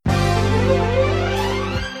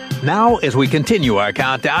Now, as we continue our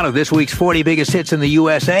countdown of this week's 40 biggest hits in the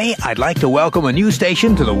USA, I'd like to welcome a new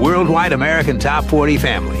station to the worldwide American Top 40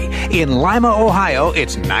 family. In Lima, Ohio,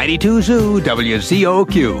 it's 92 Zoo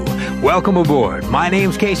WZOQ. Welcome aboard. My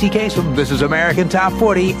name's Casey Kasem. This is American Top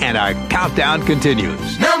 40, and our countdown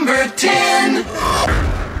continues. Number 10.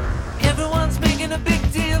 Everyone's making a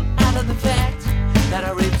big deal out of the fact that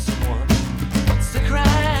I raped someone. What's the crime?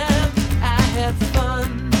 I had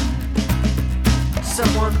fun.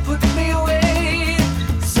 Someone put me away.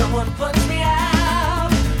 Someone punched me out.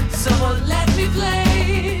 Someone let me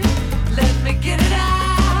play. Let me get it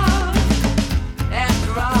out.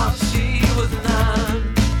 After all, she was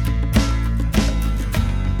none.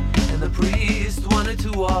 And the priest wanted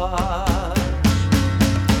to watch.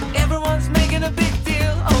 Everyone's making a big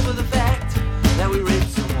deal over the fact that we raped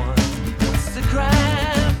someone. What's the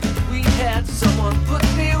crime? We had someone put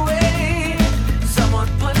me away. Someone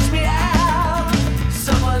punched me out.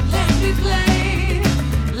 Someone let me play.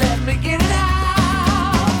 Let me get it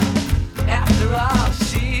out. After all,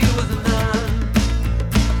 she was a nun.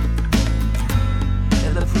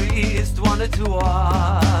 And the priest wanted to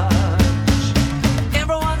watch.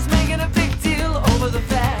 Everyone's making a big deal over the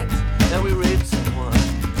fact that we raped someone.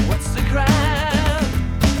 What's the crime?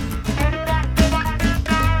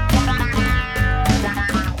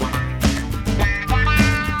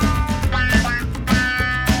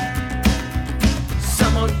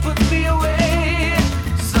 Someone put me away.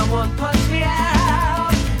 Someone punched me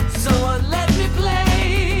out. Someone let me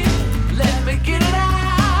play. Let me get it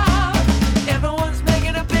out. Everyone's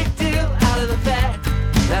making a big deal out of the fact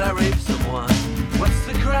that I raped someone. What's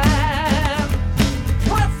the crime?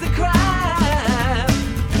 What's the crime?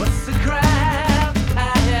 What's the crime? I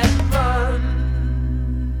had fun.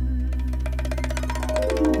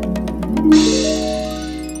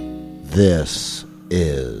 This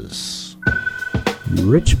is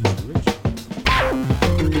Richmond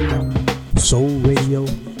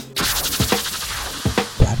soulradio.com.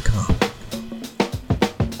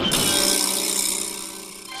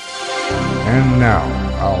 And now,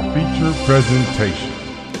 our feature presentation.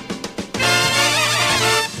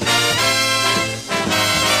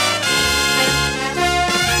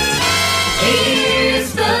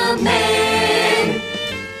 Here's the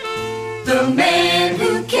man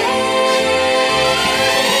who cares,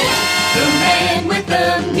 the man with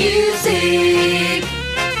the music,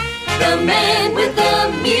 the man with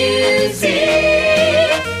the music.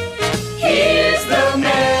 Here's the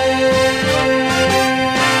man.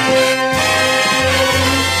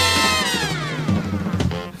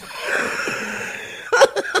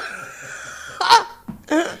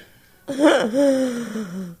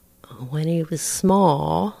 When he was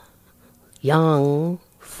small, young,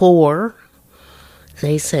 4,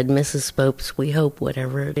 they said, Mrs. Bopst, we hope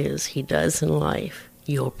whatever it is he does in life,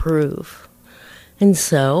 you approve. And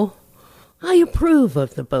so, I approve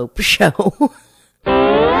of the Bopst Show.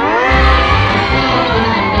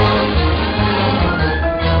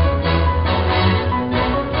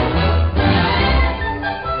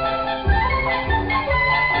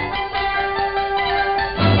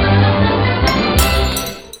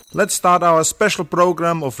 Let's start our special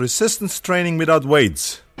program of resistance training without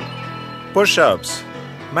weights. Push-ups.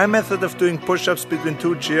 My method of doing push-ups between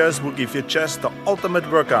 2 chairs will give your chest the ultimate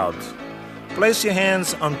workout. Place your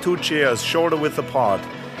hands on 2 chairs shoulder-width apart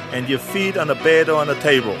and your feet on a bed or on a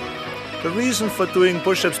table. The reason for doing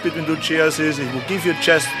push-ups between 2 chairs is it will give your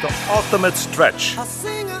chest the ultimate stretch.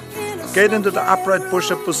 Get into the upright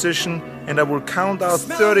push-up position and I will count out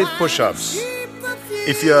 30 push-ups.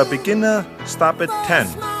 If you're a beginner, stop at 10.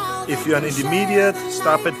 If you're an intermediate,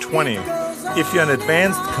 stop at 20. If you're an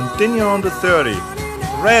advanced, continue on to 30.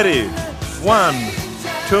 Ready? 1,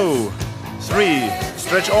 2, 3.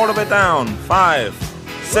 Stretch all the way down. 5,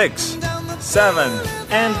 6, 7.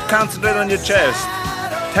 And concentrate on your chest.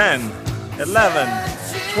 10, 11,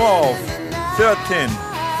 12, 13,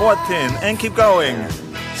 14. And keep going.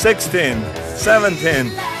 16,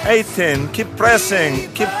 17, 18. Keep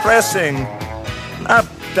pressing. Keep pressing. Up,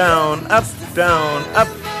 down, up, down, up,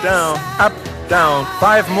 down, up, down.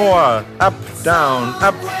 5 more. Up, down,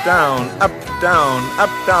 up, down, up, down, up,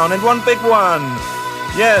 down. And one big one.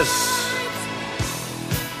 Yes.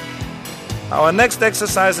 Our next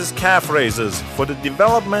exercise is calf raises for the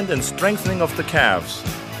development and strengthening of the calves.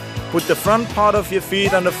 Put the front part of your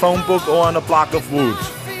feet on a phone book or on a block of wood.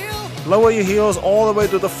 Lower your heels all the way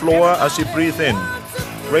to the floor as you breathe in.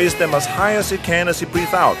 Raise them as high as you can as you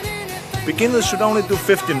breathe out. Beginners should only do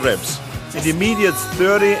 15 reps. Intermediates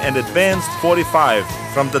 30 and advanced 45.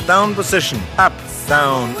 From the down position, up,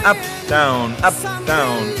 down, up, down, up,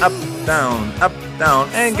 down, up, down, up, down,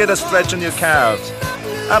 and get a stretch on your calves.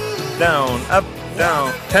 up, down,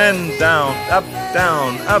 10 down, up,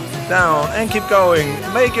 down, and keep going.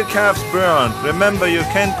 Make your calves burn. Remember, you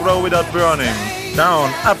can't grow without burning.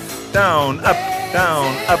 Down, up, down, up,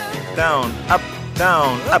 down, up, down, up,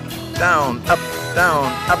 down, up, down, up,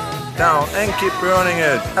 down, up, down, and keep burning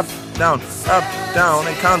it. Up, down,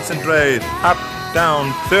 and concentrate. Up,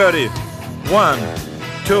 down, 30. 1,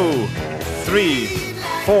 2, 3,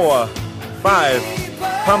 4, 5.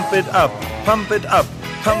 Pump it up, pump it up,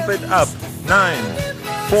 pump it up. 9,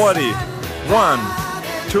 40. 1,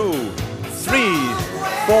 2, 3,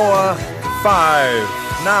 4, 5.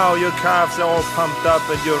 Now your calves are all pumped up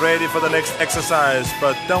and you're ready for the next exercise,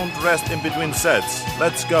 but don't rest in between sets.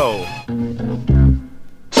 Let's go.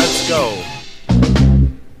 Let's go.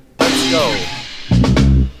 Let's go.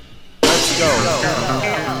 Let's go.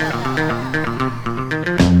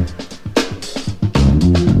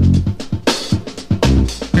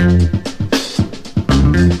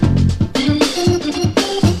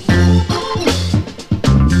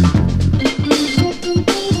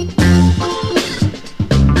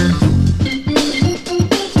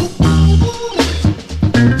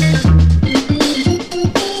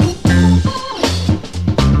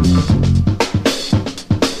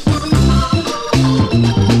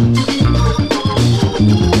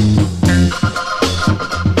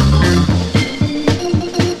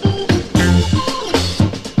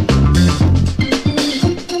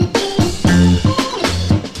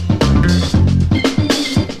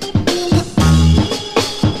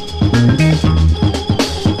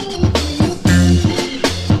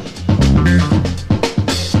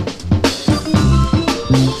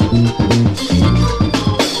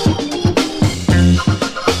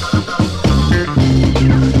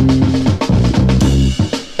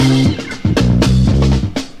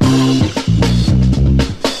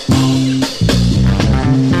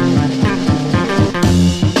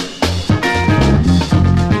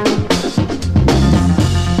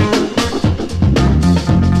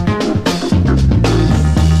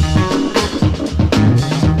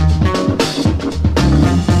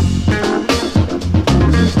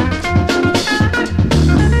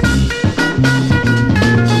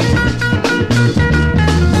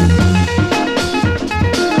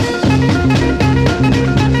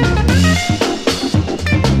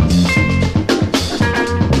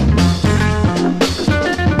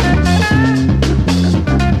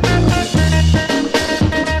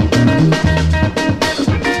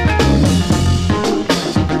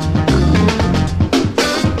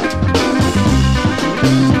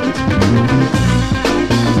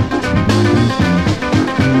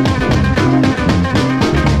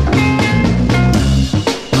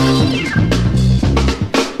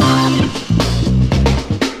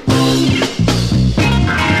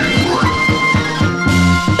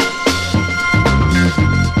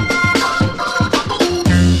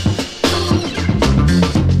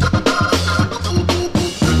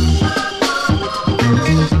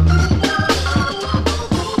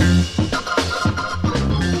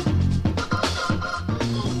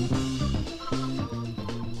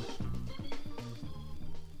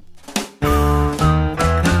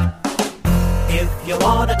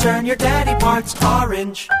 Turn your daddy parts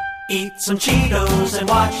orange. Eat some Cheetos and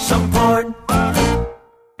watch some porn.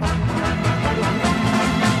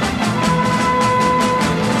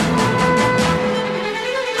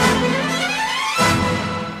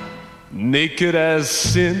 Naked as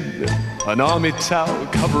sin, an army towel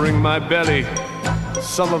covering my belly.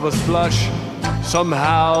 Some of us blush,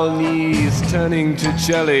 somehow knees turning to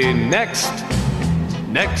jelly. Next,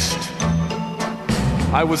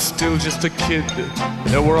 I was still just a kid.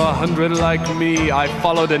 There were 100 like me. I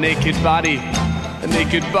followed a naked body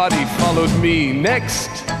followed me. Next,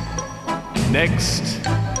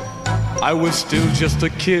 I was still just a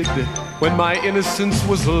kid when my innocence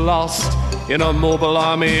was lost in a mobile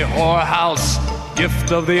army whorehouse.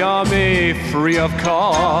 Gift of the army, free of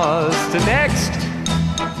cost. Next,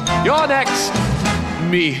 you're next.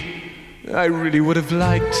 Me, I really would have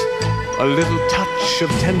liked a little touch of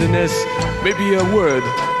tenderness, maybe a word,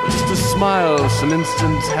 just a smile, some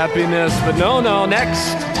instant happiness. But no,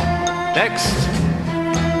 next.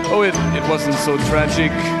 Oh, it wasn't so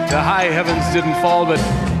tragic. The high heavens didn't fall, but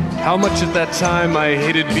how much at that time I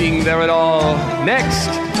hated being there at all. Next.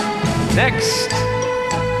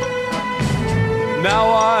 Now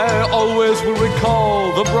I always will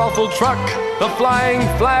recall the brothel truck, the flying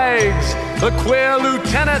flags, the queer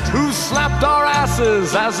lieutenant who slapped our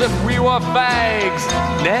asses as if we were fags.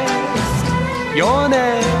 Next, you're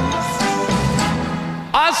next.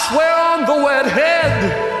 I swear on the wet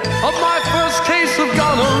head of my first case of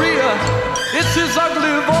gonorrhea, it's his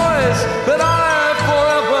ugly voice that I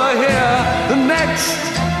forever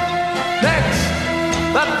Next,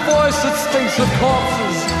 that voice that stinks of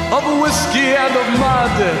corpses, of whiskey and of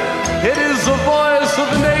mud. It is the voice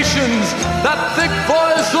of the nations, that thick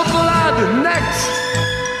voice of blood. Next.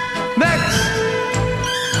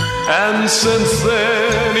 And since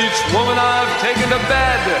then, each woman I've taken to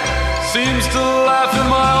bed seems to laugh in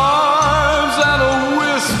my arms and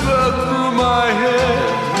whisper through my head.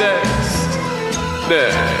 Next.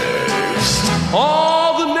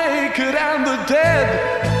 All the naked and the dead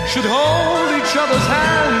should hold each other's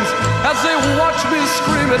hands as they watch me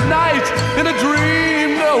scream at night in a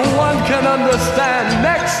dream no one can understand.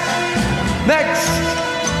 Next.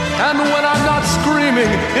 And when I'm not screaming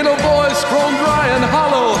in a voice grown dry and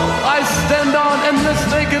hollow, I stand on endless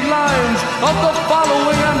naked lines of the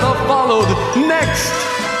following and the followed. Next.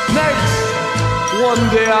 One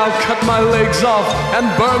day I'll cut my legs off and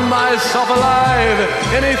burn myself alive.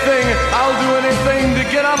 I'll do anything to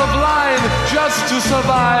get out of line, just to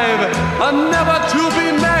survive. Never to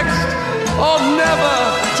be next, or never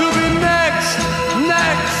to be next.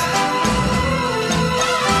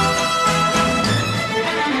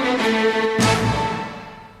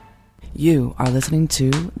 You are listening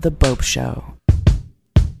to The Bopst Show.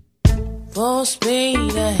 Full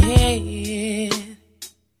speed ahead,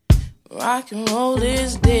 rock and roll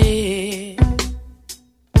is dead.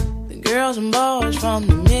 The girls and boys from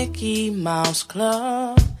the Mickey Mouse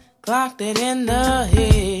Club clocked it in the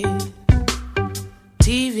head.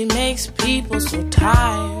 TV makes people so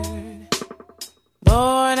tired,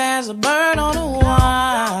 bored as a bird on a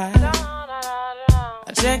wire.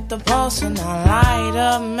 I check the pulse and I light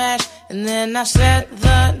a match, and then I set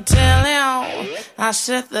the telly on. I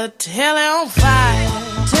set the telly on fire.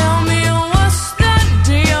 Tell me what's the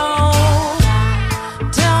deal?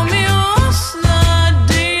 Tell me what's the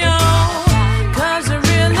deal? 'Cause it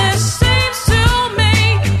really seems to me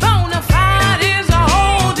bona fide is a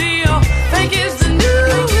whole deal. Fake is the new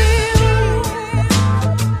real.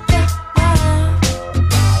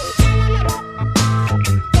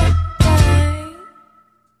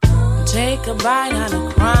 Take a bite out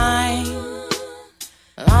of crime,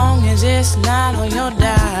 long as it's not on your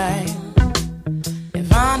dime.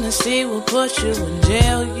 If honesty will put you in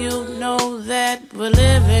jail, you know that we're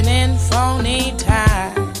living in phony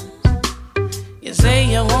times. You say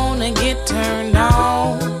you wanna get turned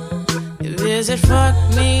on, you visit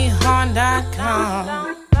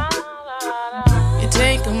fuckmehard.com. You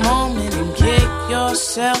take a moment and kick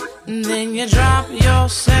yourself, and then you drop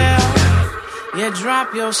yourself. You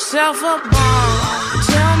drop yourself a bomb.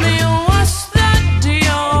 Tell me what's the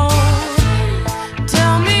deal?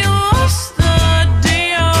 Tell me what's the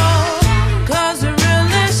deal? 'Cause it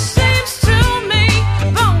really seems to me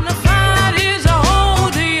bona fide is a whole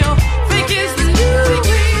deal. Fake is the new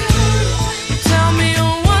real. Tell me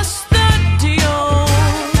what's the deal?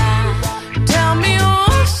 Tell me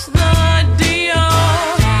what's the deal?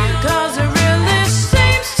 'Cause it really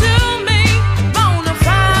seems to me bona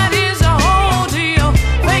fide is a whole deal.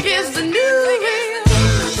 Fake is the new real.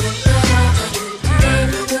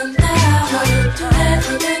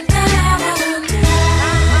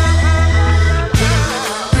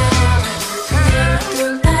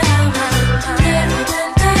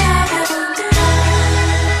 Tell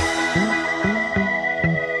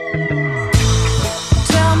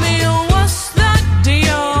me what's the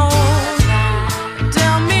deal? Tell me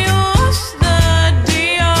what's the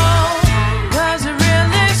deal? 'Cause it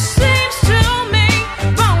really seems to me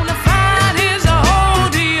bona fide is a whole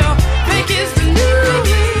deal. Fake is the new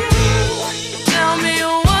real. Tell me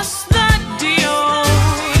what's the deal?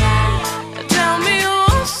 Tell me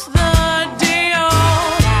what's the deal?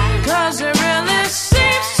 'Cause it really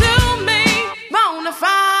seems to me bona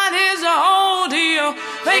fide is a whole deal.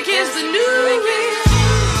 Fake is the new real.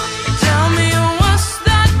 Tell me what's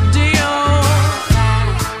the deal?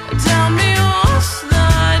 Tell me what's the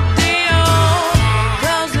deal?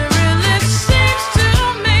 'Cause it really seems to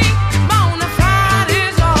me bona fide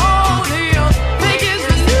is a whole deal. Fake is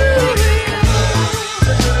the new real.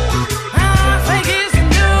 Fake is the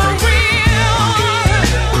new real.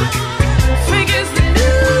 Fake is the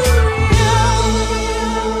new real.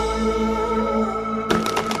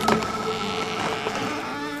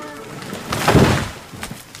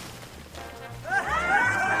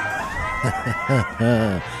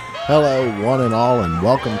 Hello, one and all, and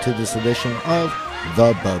welcome to this edition of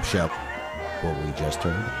The Bopst Show. What we just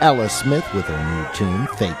heard, Alice Smith with her new tune,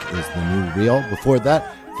 Fake is the New Real. Before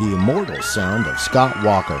that, the immortal sound of Scott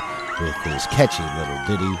Walker with his catchy little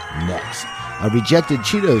ditty, Next. A rejected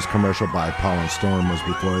Cheetos commercial by Pollen Storm was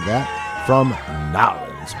before that. From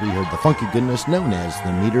Nolans, we heard the funky goodness known as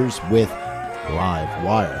The Meters with Live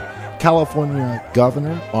Wire. California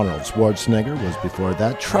Governor Arnold Schwarzenegger was before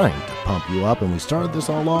that, trying to pump you up, and we started this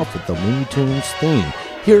all off with the Looney Tunes theme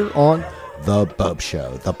here on The Bopst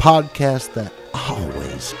Show, the podcast that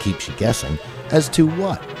always keeps you guessing as to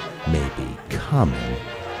what may be coming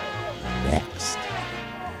next.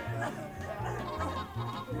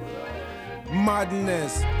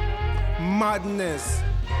 Madness, madness,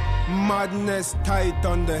 madness tight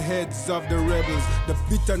on the heads of the rebels. The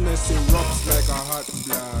bitterness erupts like a hot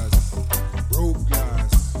blast. Broke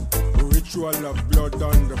glass, ritual of blood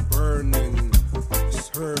on the burning,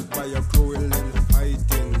 served by a cruel and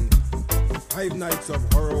fighting. 5 nights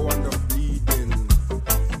of horror on the bleeding.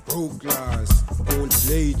 Broke glass, gold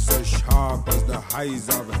blades as sharp as the highs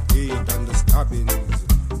of hate and the stabbings.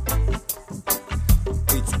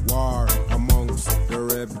 It's war amongst the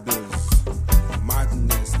rebels.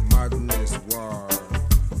 Madness, madness, war.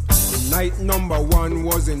 Night number 1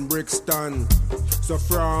 was in Brixton.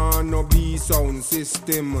 Soprano B sound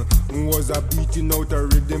system was a beating out a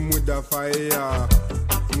rhythm with a fire.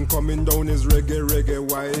 Coming down his reggae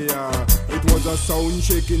wire. It was a sound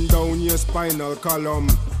shaking down your spinal column.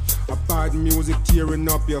 A bad music tearing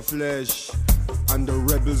up your flesh. And the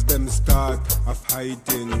rebels them start a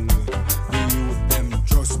fighting. The youth them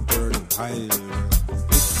just burn high.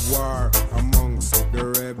 It's war amongst the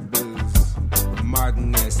rebels.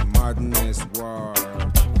 Madness, madness, war.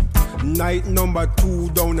 Night number 2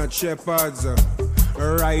 down at Shepherd's,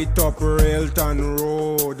 right up Railton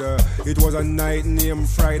Road. It was a night named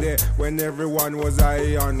Friday when everyone was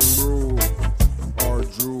high on brew or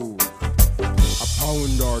drew. A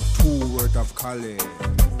pound or 2 worth of Cali.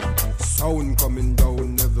 Sound coming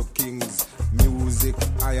down Neville King's music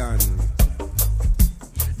iron.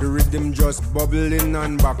 The rhythm just bubbling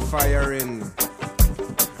and backfiring,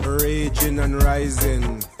 raging and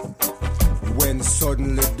rising. When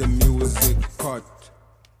suddenly the music cut.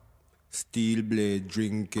 Steel blade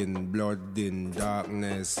drinking blood in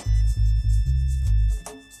darkness.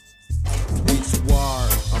 It's war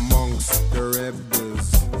amongst the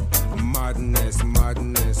rebels. Madness,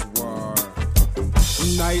 madness, war.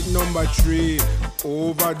 Night number 3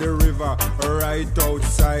 over the river, right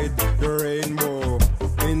outside the rainbow.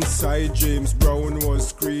 Inside James Brown was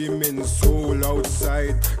screaming soul.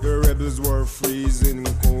 Outside the rebels were freezing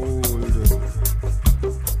cold.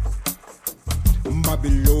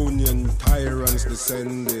 Babylonian tyrants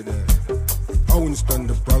descended, pounced on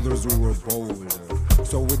the brothers who were bold.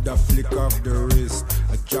 So with a flick of the wrist,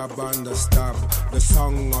 a jab and a stab, the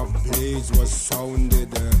song of blades was sounded.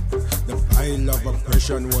 The pile of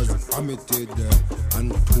oppression was vomited,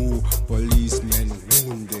 and 2 policemen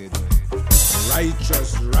wounded.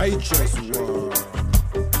 Righteous, righteous war.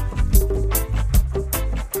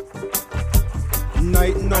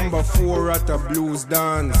 Night number 4 at a blues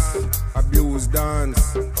dance. A blues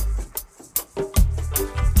dance.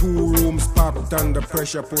 2 rooms packed and the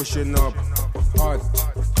pressure pushing up. Hot,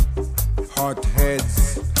 hot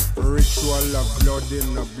heads. Ritual of blood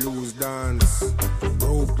in a blues dance.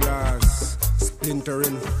 Broke glass,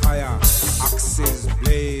 splintering fire. Axes,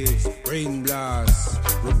 blades, brain blasts.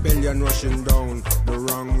 Rebellion rushing down the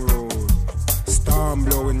wrong road. Storm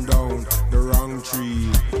blowing down the wrong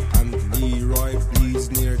tree. And Leroy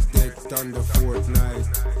bleeds near death on the 4th night.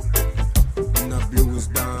 In a blues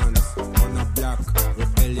dance on a black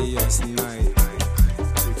rebellious night.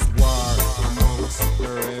 It's war amongst the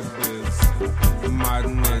rebels.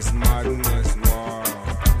 Madness, madness, war.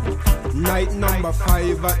 Night number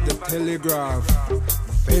 5 at the Telegraph.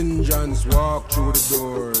 Vengeance walk through the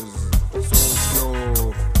doors. So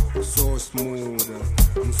slow, so smooth,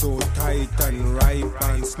 and so tight and ripe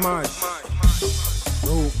and smash.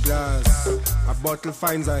 Broke glass, a bottle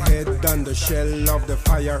finds a head and the shell of the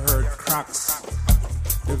fire hurt cracks.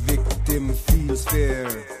 The victim feels fear,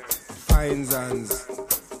 finds hands,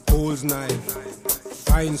 holds knife,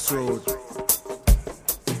 finds throat.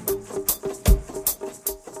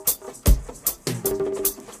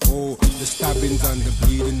 Oh, the stabbings and the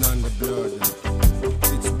bleeding and the blood.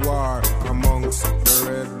 It's war amongst the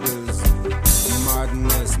rebels.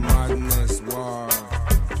 Madness, madness, war.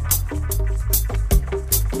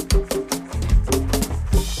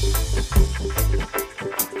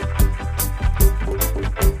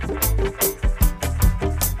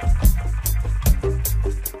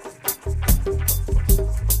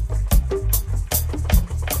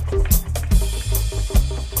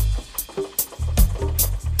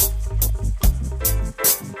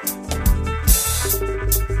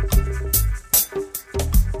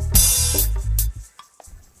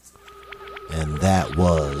 That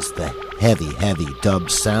was the heavy dub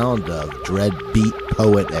sound of dread beat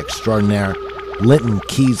poet extraordinaire Linton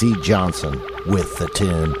Kesey Johnson with the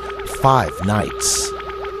tune 5 nights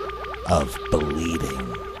of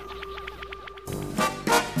bleeding.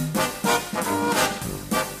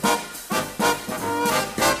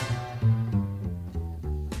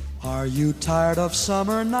 Are you tired of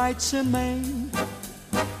summer nights in Maine?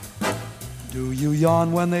 Do you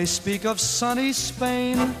yawn when they speak of sunny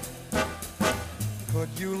Spain? Could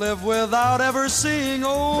you live without ever seeing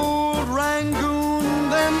old Rangoon?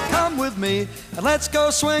 Then come with me and let's go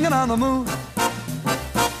swinging on the moon.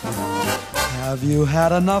 Have you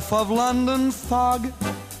had enough of London fog,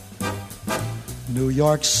 New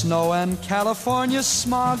York snow and California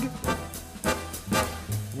smog?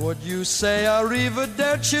 Would you say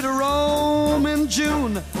arrivederci to Rome in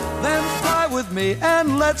June? Then fly with me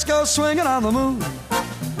and let's go swinging on the moon.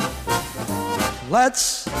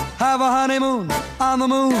 Let's have a honeymoon on the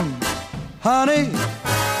moon, honey,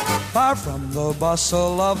 far from the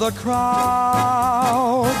bustle of the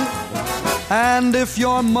crowd. And if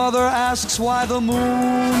your mother asks why the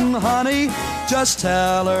moon, honey, just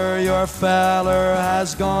tell her your feller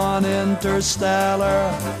has gone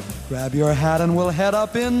interstellar. Grab your hat and we'll head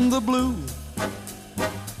up in the blue,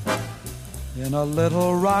 in a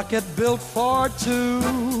little rocket built for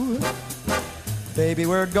two. Baby,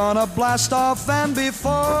 we're gonna blast off, and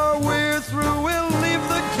before we're through, we'll leave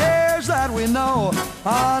the cares that we know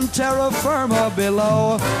on terra firma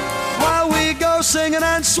below, while we go singing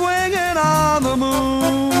and swinging on the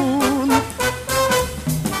moon.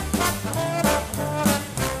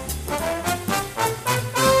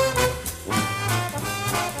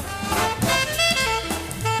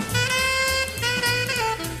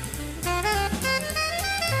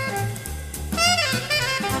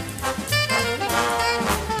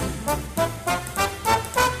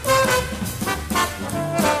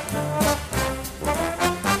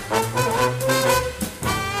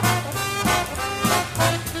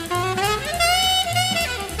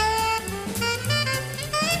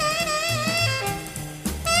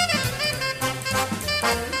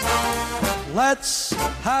 Let's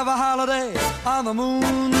have a holiday on the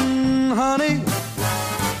moon, honey,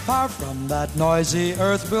 far from that noisy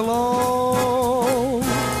earth below.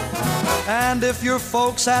 And if your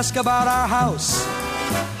folks ask about our house,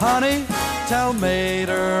 honey, tell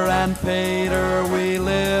Mater and Pater we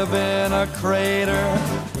live in a crater.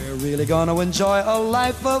 We're really gonna enjoy a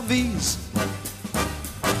life of ease,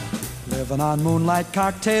 living on moonlight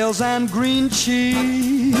cocktails and green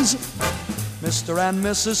cheese. Mr. and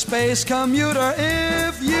Mrs. Space Commuter,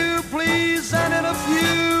 if you please. And in a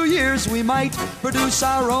few years we might produce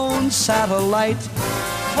our own satellite,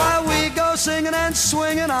 while we go singing and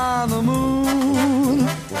swinging on the moon.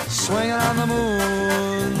 Swinging on the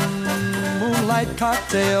moon, moonlight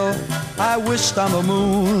cocktail, I wished on the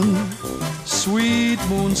moon. Sweet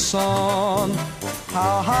moon song,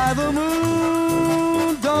 how high the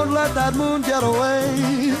moon, don't let that moon get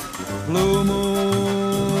away. Blue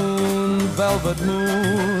moon, velvet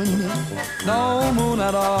moon, no moon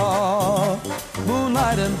at all,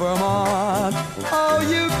 moonlight in Vermont. Oh,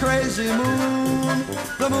 you crazy moon,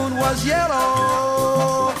 the moon was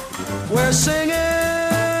yellow. We're singing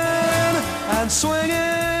and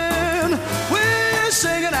swinging, we're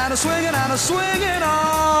singing and swinging and swinging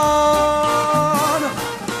on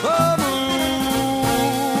the moon.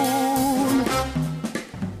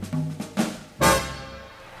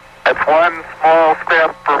 It's one small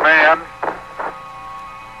step for man,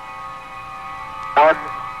 one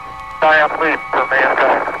giant leap for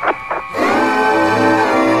mankind.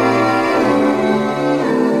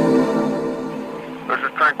 This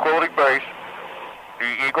is Tranquility Base. The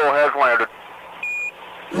Eagle has landed.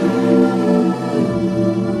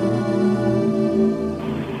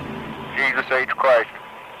 Jesus H. Christ.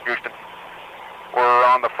 Houston. We're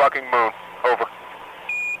on the fucking moon. Over.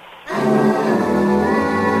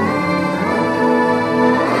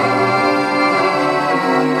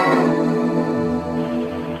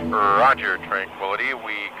 Roger, Tranquility.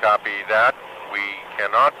 We copy that. We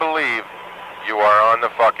cannot believe you are on the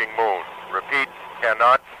fucking moon. Repeat,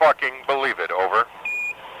 cannot fucking believe it. Over.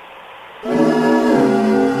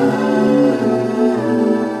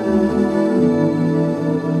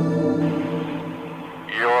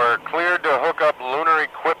 You're cleared to hook up lunar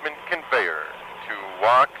equipment conveyor to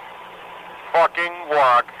fucking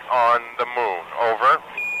walk on the moon. Over.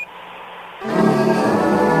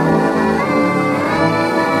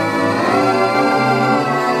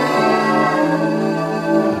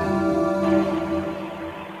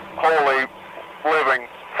 Holy living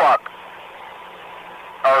fuck.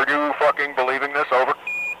 Are you fucking believing this? Over.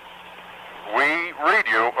 We read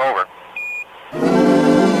you. Over.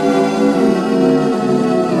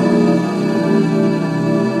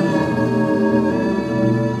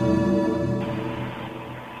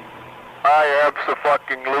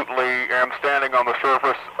 absolutely am standing on the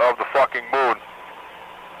surface of the fucking moon.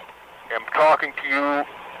 I'm talking to you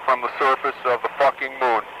from the surface of the fucking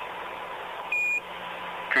moon.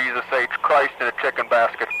 Jesus H. Christ in a chicken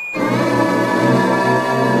basket.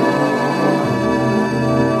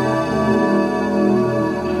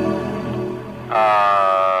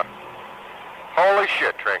 Holy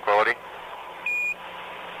shit, Tranquility.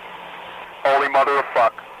 Holy mother of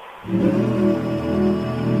fuck.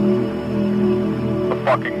 The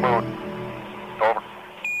fucking moon. Over.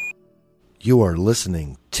 You are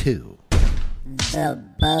listening to The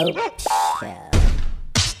Bopst Show.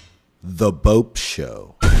 The Bopst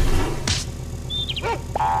Show.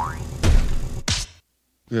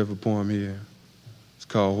 We have a poem here. It's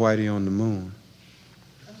called Whitey on the Moon.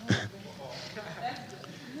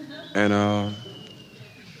 And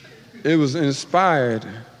it was inspired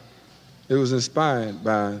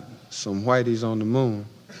by some whiteys on the moon.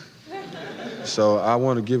 So I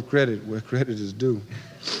want to give credit where credit is due.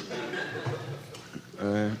 All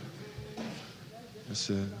right. That's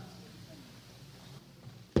it.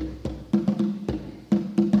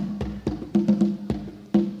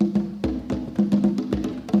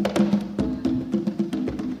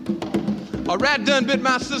 A rat done bit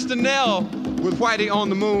my sister Nell with Whitey on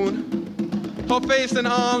the moon. Her face and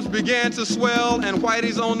arms began to swell, and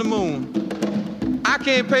Whitey's on the moon. I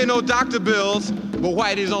can't pay no doctor bills, but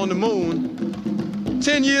Whitey's on the moon.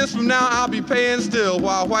 10 years from now, I'll be paying still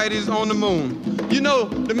while Whitey's on the moon. You know,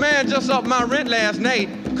 the man just upped my rent last night,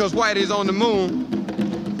 cause Whitey's on the moon.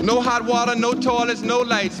 No hot water, no toilets, no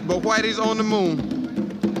lights, but Whitey's on the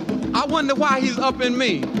moon. I wonder why he's upping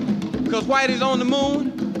me, cause Whitey's on the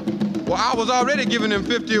moon? Well, I was already giving him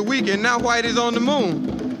 $50 a week, and now Whitey's on the moon.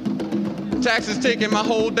 Taxes taking my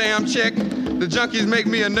whole damn check. The junkies make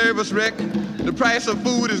me a nervous wreck. The price of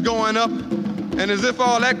food is going up. And as if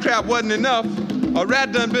all that crap wasn't enough, a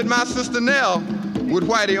rat done bit my sister Nell with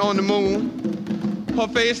Whitey on the moon. Her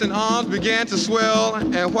face and arms began to swell,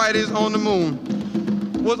 and Whitey's on the moon.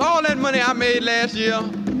 Was all that money I made last year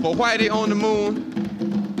for Whitey on the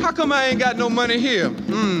moon? How come I ain't got no money here?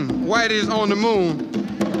 Whitey's on the moon.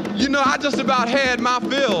 You know, I just about had my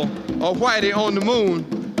fill of Whitey on the moon.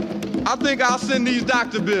 I think I'll send these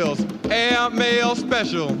doctor bills, air mail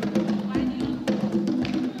special.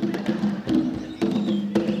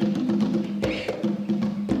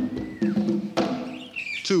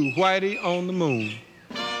 To Whitey on the moon.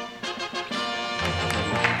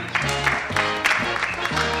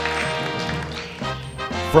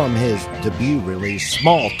 From his debut release,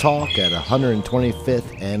 Small Talk at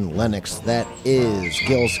 125th and Lenox, that is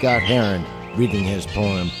Gil Scott Heron reading his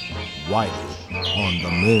poem, Whitey on the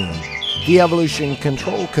Moon. The Evolution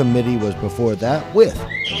Control Committee was before that with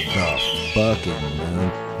The Fucking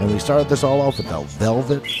Moon. And we started this all off with the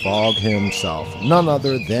Velvet Fog himself, none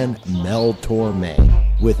other than Mel Torme,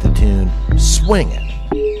 with the tune Swingin'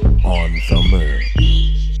 on the Moon.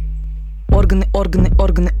 Органы, органы,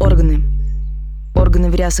 органы, органы. Органы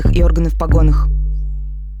в рясах и органы в погонах.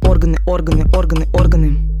 Органы, органы, органы,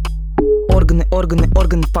 органы. Органы, органы,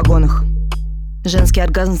 органы в погонах. Женский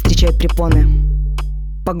оргазм встречает препоны.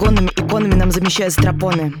 Погонами, иконами нам замещают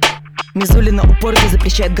стропоны. Мизулина упорно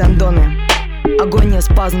запрещает гондоны. Агония,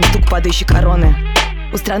 спазм, стук падающей короны.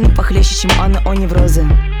 У страны похлеще, чем Анна о неврозы.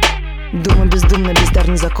 Дума бездумно,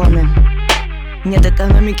 бездарны законы. Нет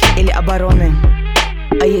экономики или обороны.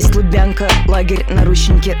 А есть Лубянка, лагерь,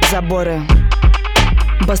 наручники, заборы.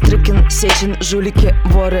 Бастрыкин, Сечин, жулики,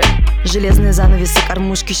 воры. Железные занавесы,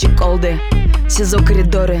 кормушки, щеколды. СИЗО,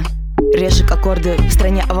 коридоры, решек, аккорды. В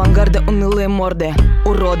стране авангарда унылые морды.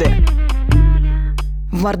 Уроды.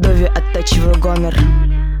 В Мордовии оттачиваю гонор.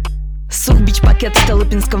 Сух бич-пакет в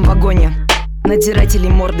Столыпинском вагоне. Надзирателей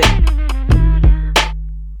морды.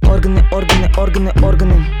 Органы, органы, органы,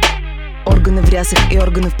 органы. Органы в рясах и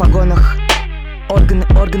органы в погонах. Органы,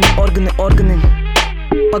 органы, органы, органы.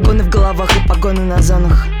 Погоны в головах и погоны на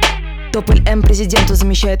зонах. Тополь М президенту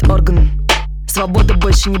замещает орган. Свобода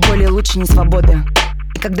больше не более лучше не свобода.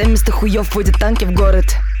 И когда вместо хуев водят танки в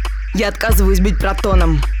город, я отказываюсь быть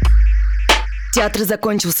протоном. Театр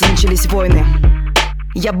закончился, начались войны.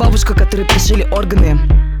 Я бабушка, которой пришили органы.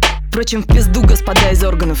 Впрочем, в пизду, господа из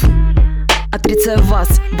органов. Отрицаю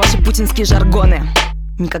вас, ваши путинские жаргоны.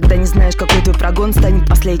 Никогда не знаешь, какой твой прогон станет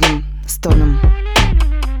последним стоном.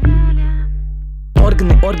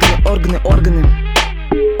 Органы, органы, органы, органы.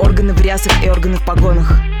 Органы в рясах и органы в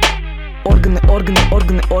погонах. Органы, органы,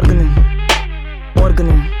 органы, органы.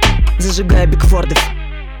 Органы, зажигая Бигфордов.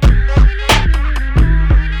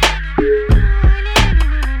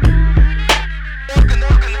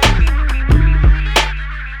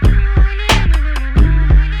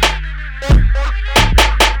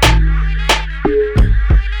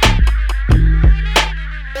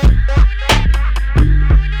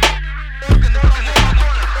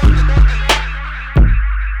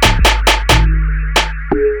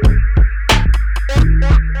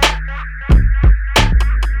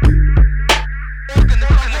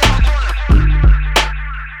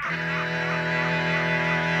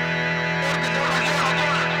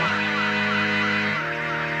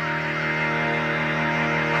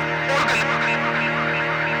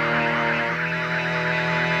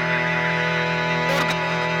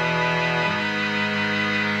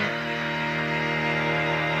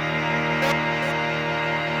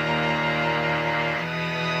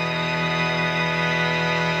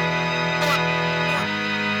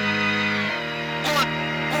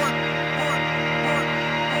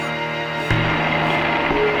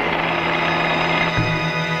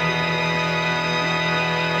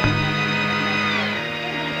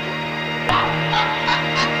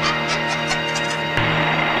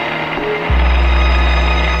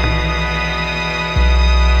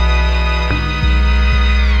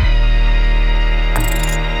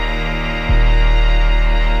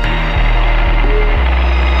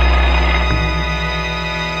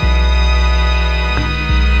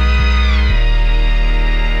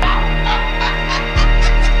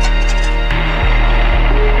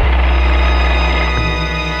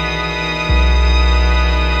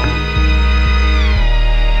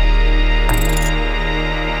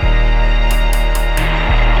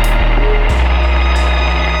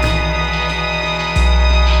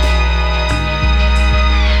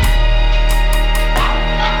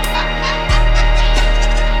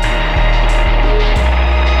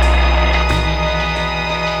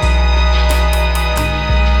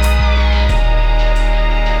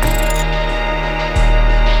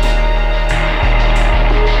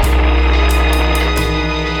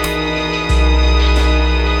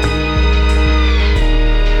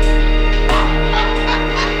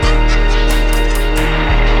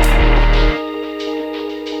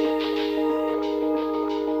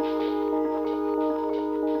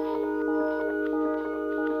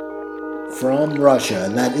 from Russia,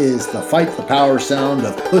 and that is the Fight the Power sound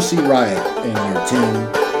of Pussy Riot in your tune,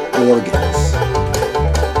 Organs.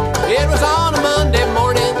 It was on a Monday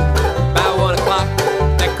morning, about 1 o'clock.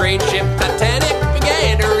 That great ship Titanic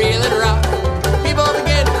began to reel and rock. People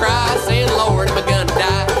began to cry, saying, Lord, am I gonna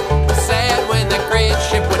die? It was sad when that great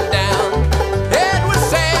ship went down. It was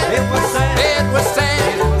sad, it was sad, it was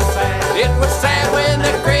sad, it was sad, it was sad when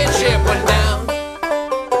that great ship went down.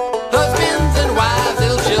 Husbands and wives,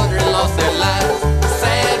 little children lost their lives.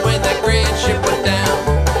 Sad when that great ship went down.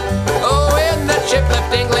 Oh, when that ship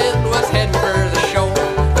left England, was heading for the shore.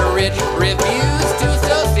 The rich refused to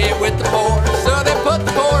associate with the poor, so they put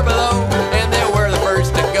the poor below, and they were the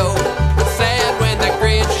first to go. Sad when that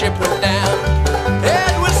great ship went down.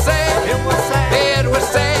 It was sad, it was sad, it was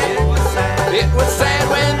sad, it was sad, it was sad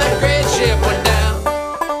when that great ship went down.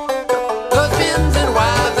 Husbands and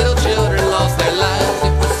wives, little children lost their lives.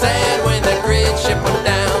 It was sad when that great ship went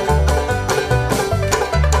down.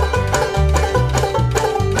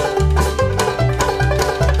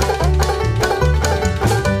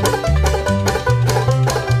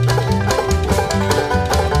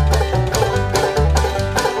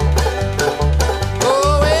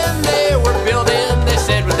 Oh, when they were building, they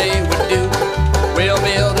said what they would do. We'll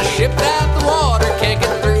build a ship that the water can't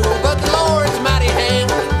get through. But the Lord's mighty hand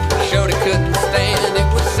showed it couldn't stand. It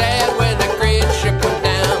was sad when the great ship went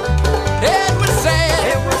down. It was sad,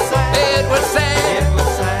 it was sad, it was sad, it was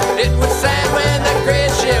sad, it was sad when that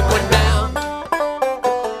great ship went down.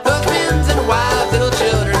 Husbands and wives, little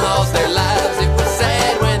children lost their lives. It was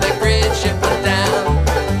sad when that great ship went down.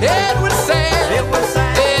 It was sad, it was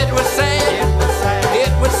sad, it was sad, it was sad,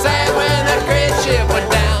 it was sad when that great ship went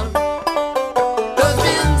down.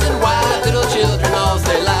 Husbands and wives, little children lost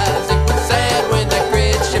their lives. It was sad when that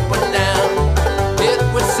great ship went down. It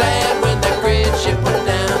was sad when that great ship went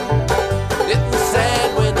down. It was sad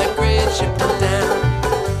when that great ship went down.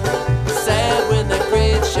 Sad when that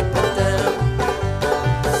great ship went down.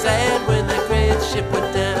 Sad when that great ship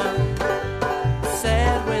went down.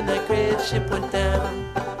 Sad when that great ship went down.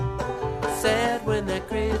 Sad when that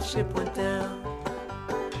great ship went down.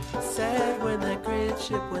 Sad when that great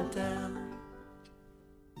ship went down.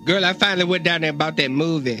 Girl, I finally went down there and bought that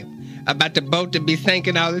movie about the boat to be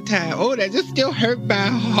sinking all the time. Oh, that just still hurt my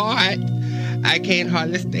heart. I can't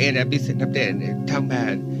hardly stand it. I be sitting up there and they're talking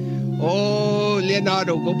about, oh,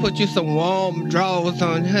 Leonardo, go put you some warm drawers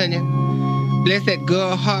on, honey. Bless that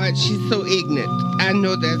girl heart. She's so ignorant. I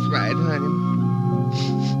know that's right,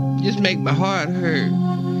 honey. Just make my heart hurt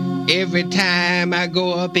every time I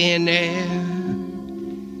go up in there.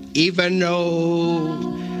 Even though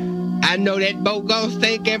I know that boat gonna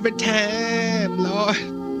sink every time, Lord.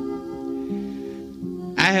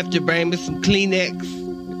 I have to bring me some Kleenex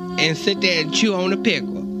and sit there and chew on a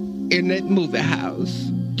pickle in that movie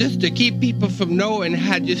house just to keep people from knowing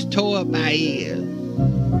how just tore up my ears.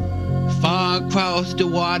 Far across the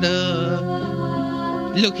water.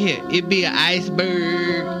 Look here, it be an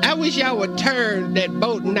iceberg. I wish y'all would turn that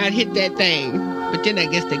boat and not hit that thing. But then I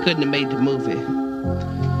guess they couldn't have made the movie.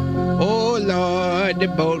 Oh, Lord, the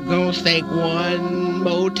boat gonna sink one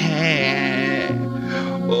more time.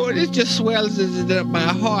 Oh, this just swells it up my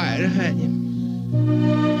heart, honey.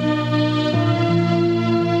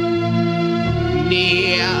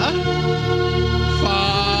 Near,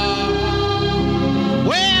 far,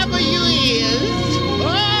 wherever you is,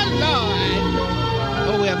 oh, Lord.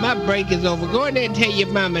 Oh, well, my break is over. Go in there and tell your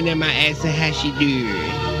mama and them I asked her how she doing.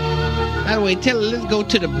 By the way, tell her let's go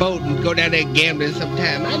to the boat and go down there gambling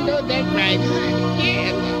sometime. I know that right, honey.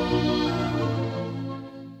 Yeah.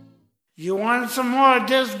 You want some more of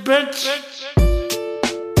this, bitch?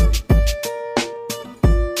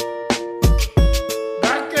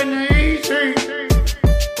 Back in the easy,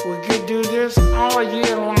 we could do this all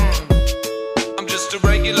year long. I'm just a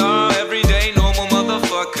regular, everyday, normal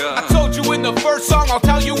motherfucker. I told you in the first song, I'll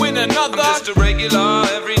tell you in another. I'm just a regular,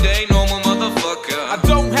 everyday, normal motherfucker. I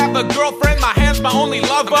don't have a girlfriend, my hand's my only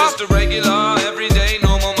lover. I'm just a regular, everyday,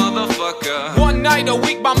 normal motherfucker. One night a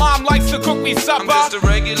week, my mom likes to cook me supper. I'm just a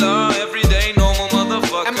regular, everyday, normal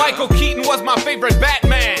motherfucker. And Michael Keaton was my favorite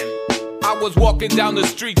Batman. I was walking down the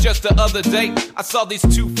street just the other day. I saw these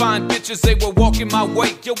two fine bitches, they were walking my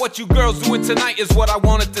way. Yo, what you girls doing tonight is what I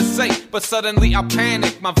wanted to say. But suddenly I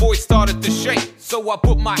panicked, my voice started to shake. So I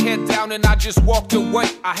put my head down and I just walked away.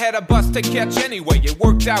 I had a bus to catch anyway, it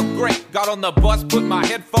worked out great. Got on the bus, put my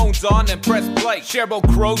headphones on and pressed play. Sheryl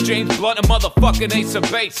Crow, James Blunt, and motherfucking Ace of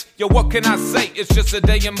Base. Yo, what can I say? It's just a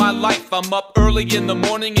day in my life. I'm up early in the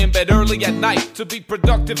morning, in bed early at night. To be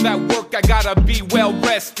productive at work, I gotta be well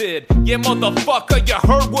rested. Yeah, motherfucker, you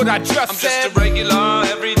heard what I just said. I'm just a regular,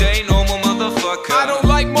 everyday, normal motherfucker. motherfucker. I don't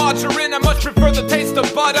like margarine, I much prefer the taste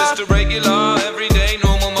of butter. I'm just a regular, everyday,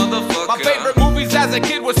 normal motherfucker. My favorite movies as a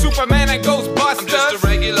kid were Superman and Ghostbusters. I'm just a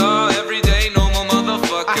regular, everyday, normal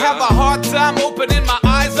motherfucker. I have a hard time opening my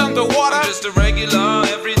eyes underwater. I'm just a regular,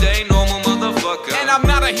 everyday, normal motherfucker. And I'm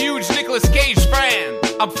not a huge Nicolas Cage fan.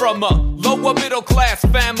 I'm from a lower middle class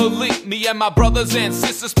family. Me and my brothers and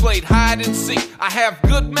sisters played hide and seek. I have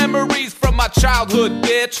good memories from my childhood,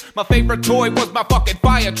 bitch. My favorite toy was my fucking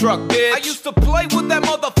fire truck, bitch. I used to play with that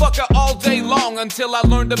motherfucker all day long until I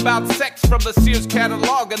learned about sex from the Sears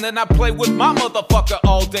catalog. And then I played with my motherfucker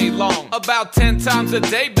all day long. About 10 times a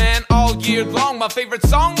day, man, all year long. My favorite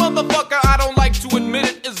song, motherfucker, I don't like to admit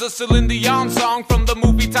it, is a Celine Dion song from the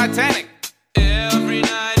movie Titanic. Every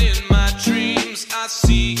night in my dreams, I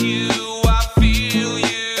see you, I feel you.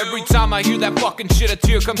 Every time I hear that fucking shit, a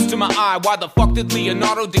tear comes to my eye. Why the fuck did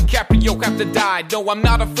Leonardo DiCaprio have to die? No, I'm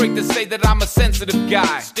not afraid to say that I'm a sensitive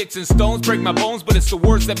guy. Sticks and stones break my bones, but it's the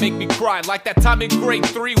words that make me cry. Like that time in grade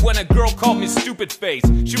 3 when a girl called me stupid face.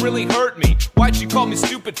 She really hurt me. Why'd she call me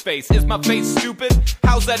stupid face? Is my face stupid?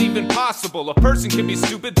 How's that even possible? A person can be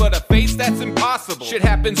stupid, but a face, that's impossible. Shit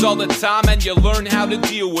happens all the time and you learn how to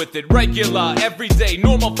deal with it. Regular, everyday,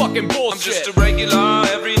 normal fucking bullshit. I'm just a regular,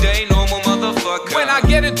 everyday, normal motherfucker. When I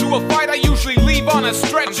get into a fight, I usually leave on a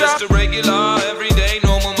stretcher. I'm just a regular, everyday,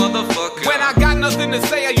 normal motherfucker. When I got nothing to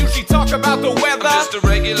say, I usually talk about the weather. I'm just a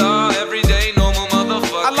regular, everyday, normal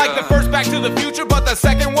motherfucker. I like the first Back to the Future, but the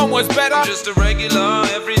second one was better. I'm just a regular,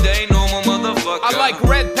 everyday, normal motherfucker. I like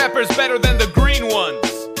red peppers better than the green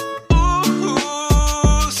ones.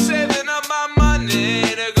 Ooh, saving up my money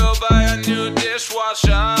to go buy a new dishwasher.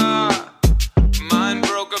 Mine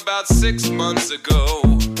broke about 6 months ago.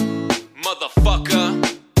 Motherfucker.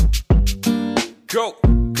 Go,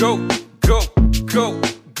 go, go, go,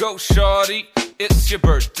 go, shorty. It's your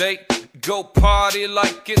birthday. Go party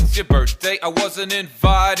like it's your birthday. I wasn't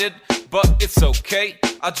invited, but it's okay.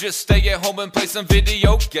 I'll just stay at home and play some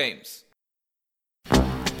video games.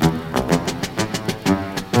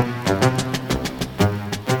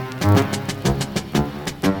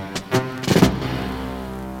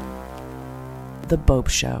 The Bopst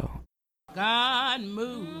Show. God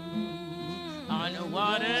moved on the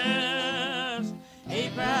waters,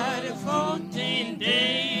 April 14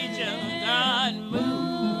 days, God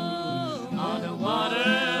moved on the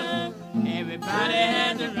waters. Everybody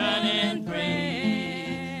had to run and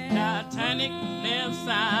pray. Titanic left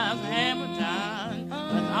sides of Hamilton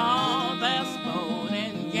with all their sport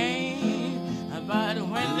and game. But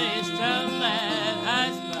when they struck that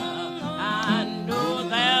iceberg, I knew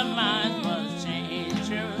their minds was changed.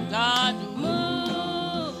 Sure, God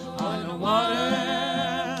moved on the water.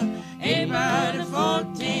 April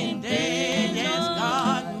 14 days, yes,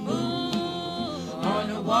 God moved on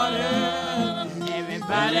the water.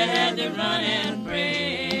 Everybody had to run and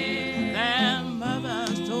pray. Their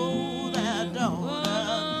mothers told their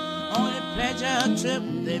daughters on a pleasure trip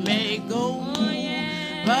they may go.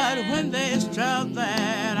 But when they struck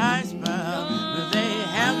that iceberg, they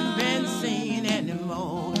haven't been seen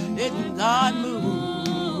anymore. Didn't God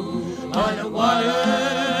move on the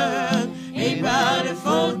water? April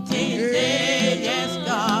 14 days, yes,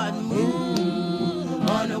 God moved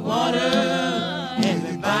on the water.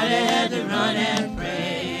 Everybody had to run and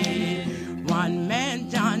pray. One man,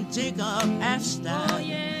 John Jacob Astor,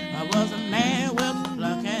 was a man with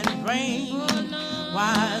pluck and brain.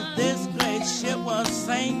 While this great ship was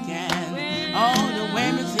sinking, all the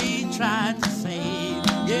women he tried to save,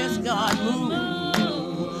 yes, God moved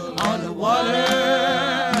on the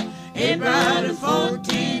water. April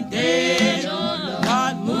 14 days,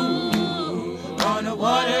 God moved on the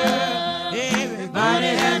water. Everybody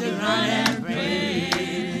had to run and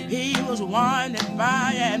pray. He was wanted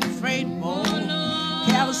by an freight boat.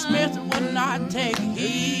 Calvin Smith would not take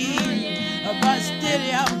heed, but still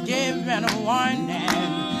he gave him a warning.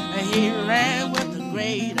 He ran with the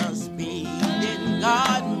greater speed. Didn't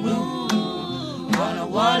God move on the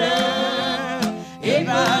water?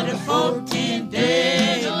 April 14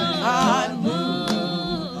 days, God moved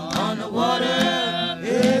on the water.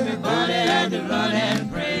 Everybody had to run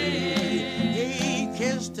and pray. He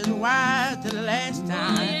kissed his wife the last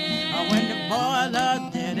time when the boiler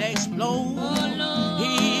did explode.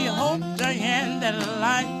 He hoped to end the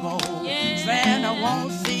lifeboat, saying I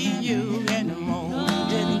won't see you anymore.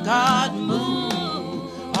 Didn't God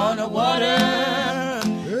move on the water?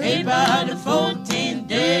 April 14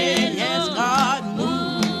 days, yes, God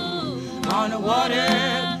moved on the water.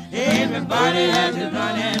 Everybody had to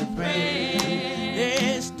run and pray.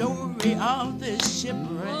 The story of this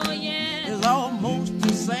shipwreck is almost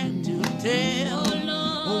too sad to tell.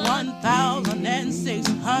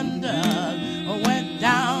 1,600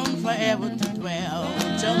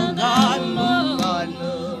 God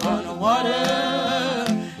moved on the water.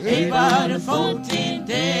 About the 14th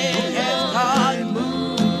day, yes, God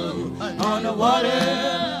moved on the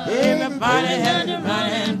water. Everybody had to run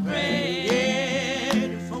and pray. Yeah,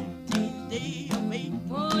 the 14th day of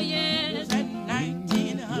April. Oh, yeah, was at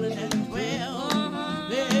 1912.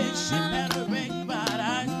 The ship had a wreck by the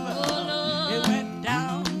iceberg. It went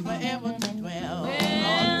down forever to 12.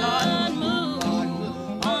 Lord God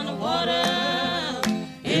moved on the water.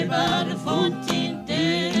 About the 14th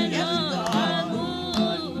day, yes, God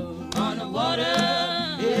moved on the water.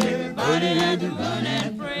 Everybody had to run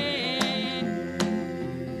and pray.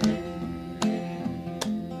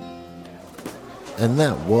 And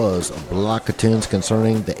that was a block of tunes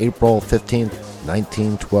concerning the April 15th,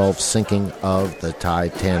 1912 sinking of the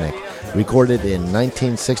Titanic. Recorded in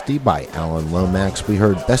 1960 by Alan Lomax, we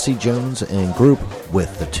heard Bessie Jones and group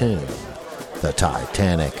with the tune, The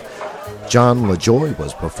Titanic. John LaJoy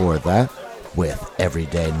was before that with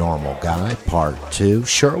Everyday Normal Guy, Part 2.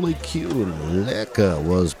 Shirley Kulicka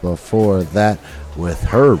was before that with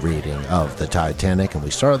her reading of The Titanic. And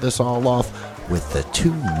we started this all off with the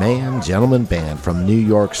two-man gentleman band from New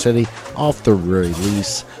York City off the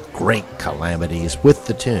release Great Calamities with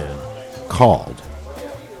the tune called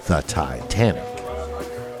The Titanic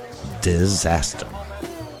Disaster.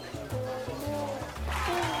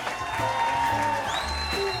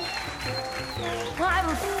 I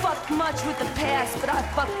haven't fucked much with the past, but I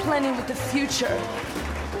fucked plenty with the future.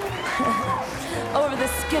 Over the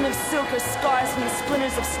skin of silk are scars from the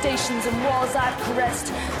splinters of stations and walls I've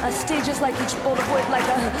caressed. Stages like each bolt of wood, like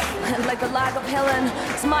a log of Helen.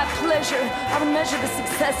 It's my pleasure. I would measure the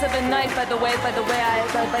success of a night by the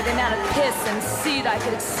amount of piss and seed I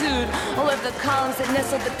could exude all over the columns that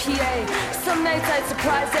nestled the PA. Some nights I'd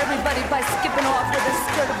surprise everybody by skipping off with a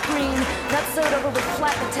skirt of green, not sewed over with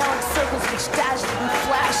flat metallic circles which dashed and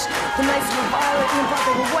flashed. The nights were violet and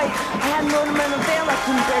they were white. I had an ornamental veil, I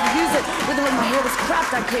couldn't bear to use it. Whether when my hair was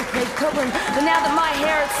cropped, I paid covering. But now that my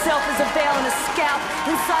hair itself is a veil and a scalp,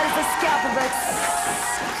 inside is the scalp of a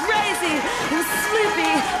crazy and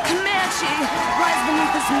sleepy Comanche lies beneath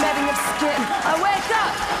this netting of skin. I wake up,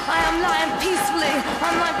 I am lying peacefully.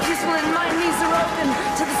 I'm lying peacefully and my knees are open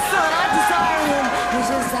to the sun. I desire him. He's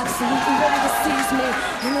just absolutely ready to seize me.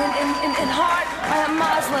 In heart, I am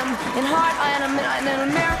Muslim. In heart, I am an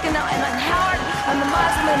American. And in heart, I'm a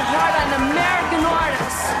Muslim. In heart, I'm an American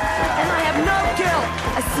artist. And I have no guilt.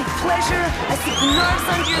 I seek pleasure. I seek the nerves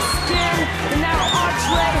under your skin. The narrow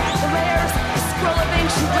archway, the layers, the scroll of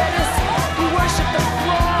ancient lettuce. We worship the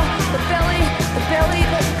flaw, the belly,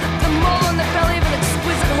 the mole in the belly of an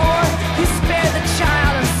exquisite whore. You spare the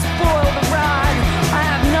child and spoil the rod. I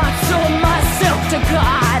have not sold myself to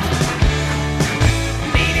God.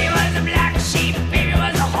 Baby was a black sheep, baby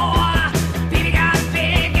was a whore. Baby got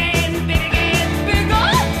big and big and bigger.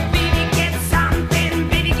 Baby get something,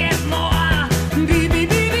 baby get more.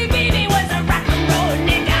 Baby was a rock and roll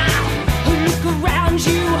nigga. Look around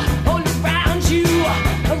you, all around you.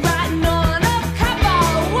 Riding on a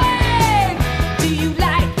cowboy wave. Do you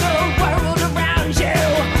like the world around you?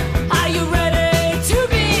 Are you ready to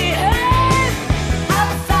behave?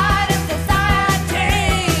 Outside of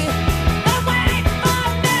society, don't wait for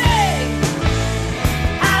me.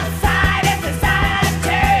 Outside of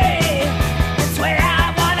society, that's where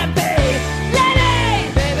I wanna be. Lady!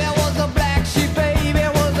 Baby was a black sheep, baby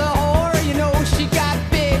was a whore. You know she got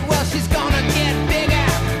big, well she's gonna get bigger.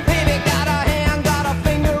 Baby got a hand, got a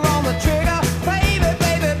finger on the trigger. Baby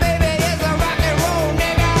is a rock and roll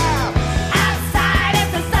nigga. Outside of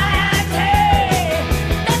society,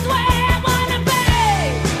 that's where I wanna be.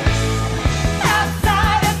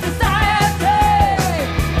 Outside of society,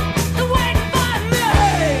 don't wait for me.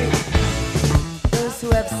 Those who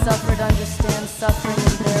have suffered understand suffering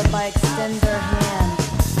and thereby extend their hand.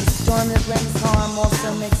 The storm that brings harm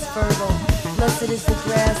also makes fertile. Blessed is the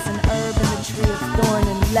grass and herb and the tree of thorn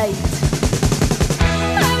and light. I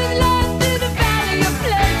was lost in the valley of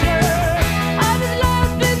pleasure. I was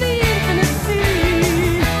lost in the infinite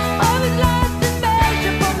sea. I was lost in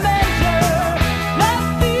measure for measure. My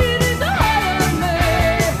feet is higher than me.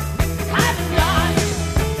 I was lost,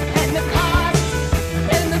 and the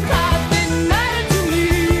cost didn't matter to me.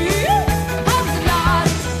 I was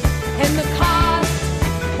lost, and the cost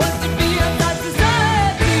was to be of that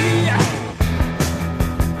society.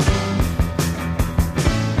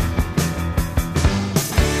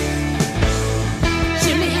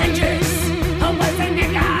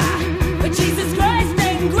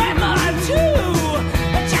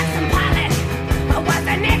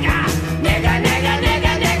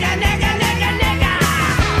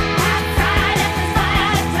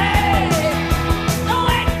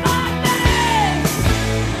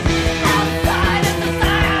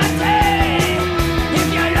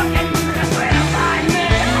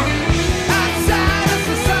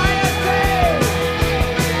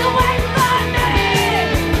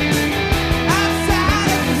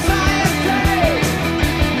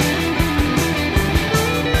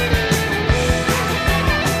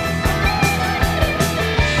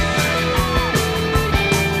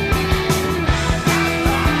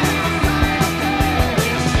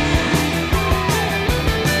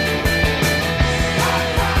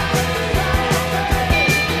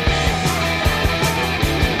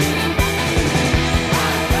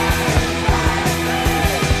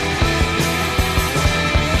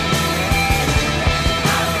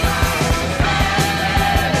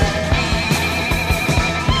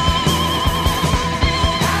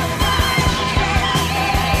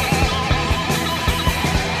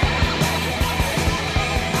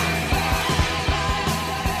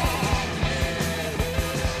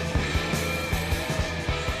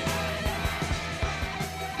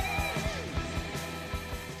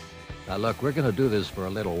 Now, look, we're going to do this for a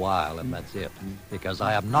little while, and that's it. Because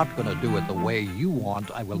I am not going to do it the way you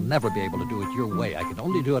want. I will never be able to do it your way. I can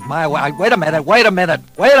only do it my way. Wait a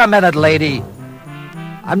minute, lady.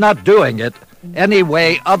 I'm not doing it any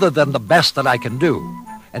way other than the best that I can do.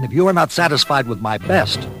 And if you are not satisfied with my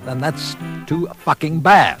best, then that's too fucking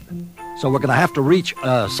bad. So we're going to have to reach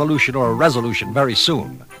a solution or a resolution very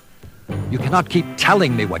soon. You cannot keep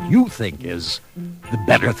telling me what you think is the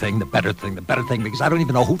better thing, because I don't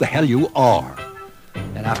even know who the hell you are.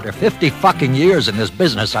 And after 50 fucking years in this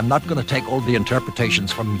business, I'm not going to take all the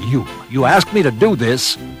interpretations from you. You asked me to do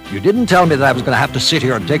this. You didn't tell me that I was going to have to sit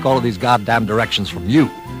here and take all of these goddamn directions from you.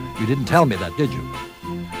 You didn't tell me that, did you?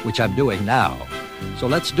 Which I'm doing now. So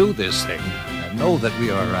let's do this thing and know that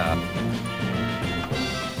we are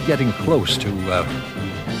getting close to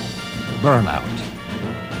burnout.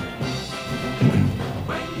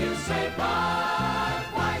 When you say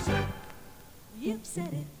Budweiser, you've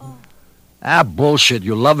said it all. Ah, bullshit.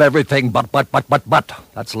 You love everything but.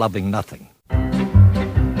 That's loving nothing.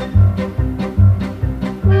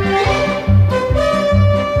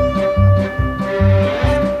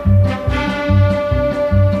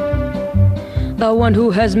 The one who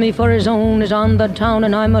has me for his own is on the town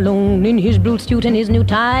and I'm alone. In his blue suit and his new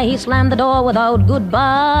tie, he slammed the door without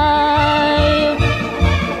goodbye.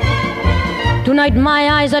 Tonight my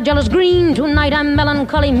eyes are jealous green, tonight I'm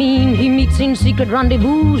melancholy mean. He meets in secret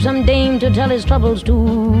rendezvous some dame to tell his troubles to.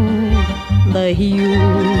 The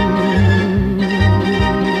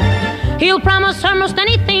He'll promise her most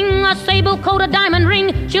anything, a sable coat, a diamond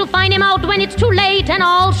ring. She'll find him out when it's too late, and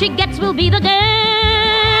all she gets will be the gate.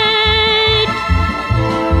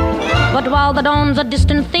 But while the dawn's a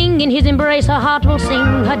distant thing, in his embrace her heart will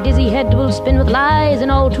sing. Her dizzy head will spin with lies,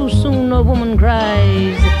 and all too soon a woman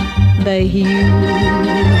cries. The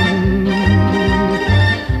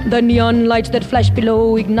The neon lights that flash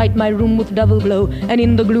below ignite my room with double glow, and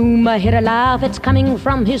in the gloom I hear a laugh, it's coming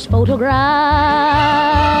from his photograph.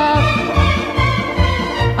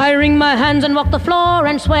 I wring my hands and walk the floor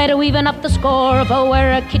and swear to even up the score. For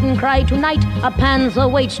where a kitten cried tonight, a panther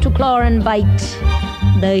waits to claw and bite.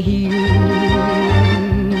 The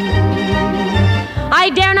I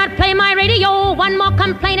dare not play my radio, one more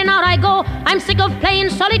complaint and out I go. I'm sick of playing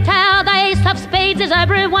solitaire, the ace of spades is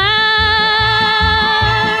everywhere.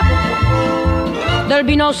 There'll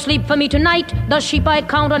be no sleep for me tonight, the sheep I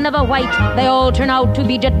count are never white. They all turn out to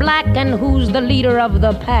be jet black, and who's the leader of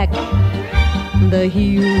the pack? The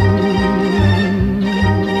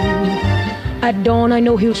At dawn I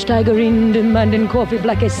know he'll stagger in, demanding coffee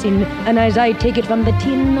black as sin. And as I take it from the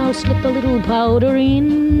tin, I'll slip a little powder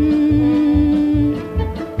in.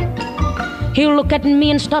 He'll look at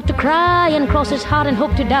me and start to cry, and cross his heart and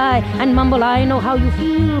hope to die, and mumble, I know how you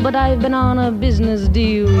feel, but I've been on a business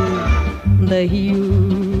deal. The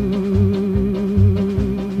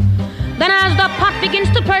Then as the pot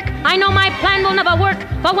begins to perk, I know my plan will never work.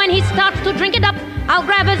 For when he starts to drink it up, I'll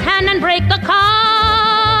grab his hand and break the cup.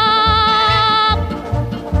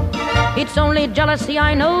 It's only jealousy,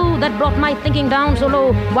 I know, that brought my thinking down so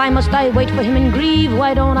low. Why must I wait for him and grieve?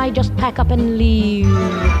 Why don't I just pack up and leave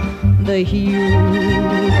the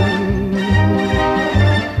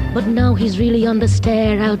But now he's really on the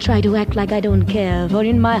stair. I'll try to act like I don't care, for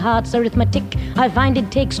in my heart's arithmetic I find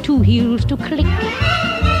it takes two heels to click.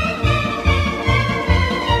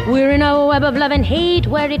 We're in a web of love and hate,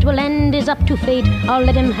 where it will end is up to fate. I'll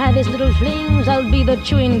let him have his little flings, I'll be the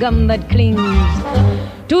chewing gum that clings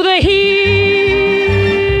to the heel.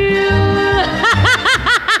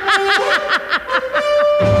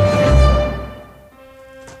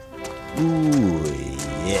 Ooh,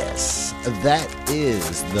 yes. That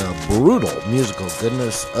is the brutal musical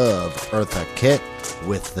goodness of Eartha Kitt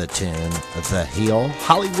with the tune The Heel.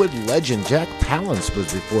 Hollywood legend Jack Palance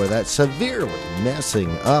was before that, severely messing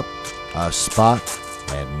up a spot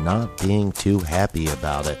and not being too happy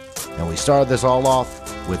about it. And we started this all off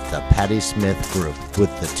with the Patti Smith Group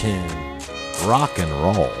with the tune Rock and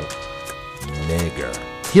Roll Nigger.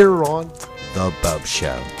 Here on The Bopst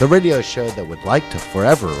Show, the radio show that would like to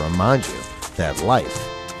forever remind you that life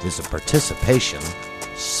is a participation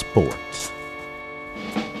sport.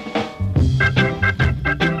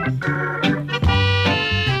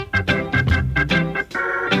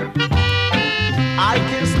 I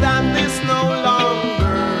can stand this no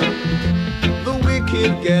longer. The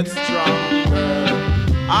wicked get stronger.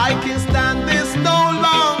 I can stand this no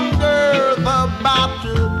longer. The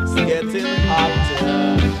battle's getting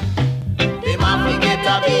hotter. They must get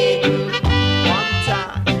a beating one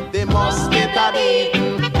time. They must get a beating.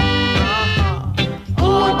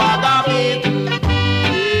 Whole bag of beating.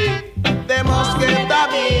 They must get a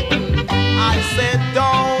beating. I said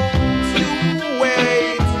don't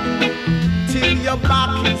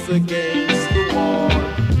against the wall.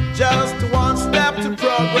 Just one step to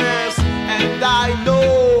progress, and I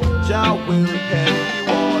know Jah will help you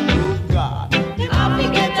all. Oh God, if I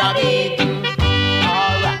get a beating,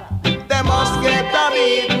 alright, they must get a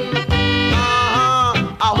beating.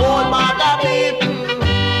 A whole bag of beating,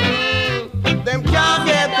 them can't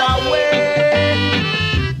get away.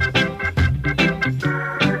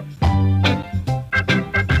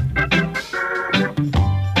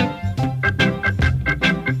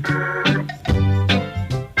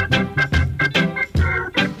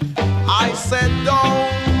 I said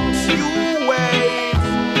don't you wait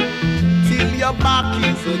till your back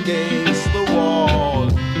is against the wall.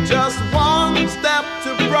 Just one step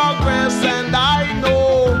to progress, and I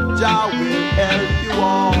know Jah will help you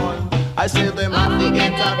all. I said they must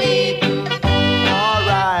get a beating,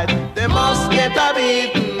 alright, they must get a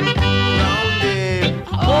beating. Round there,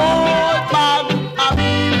 old bag a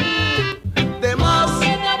beating, they must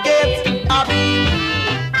get a beating.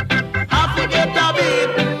 Have to get a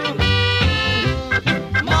beating.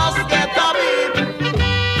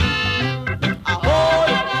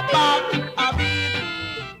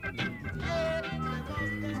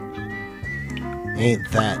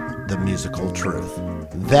 Ain't that the musical truth?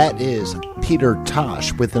 That is Peter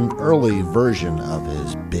Tosh with an early version of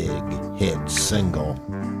his big hit single,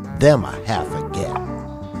 Them I Half Again,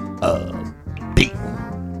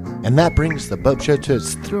 Beaten. And that brings the Bopst Show to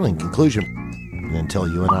its thrilling conclusion. And until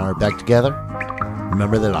you and I are back together,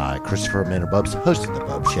 remember that I, Christopher Manor Bopst, host of the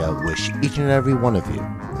Bopst Show, wish each and every one of you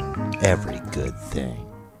every good thing.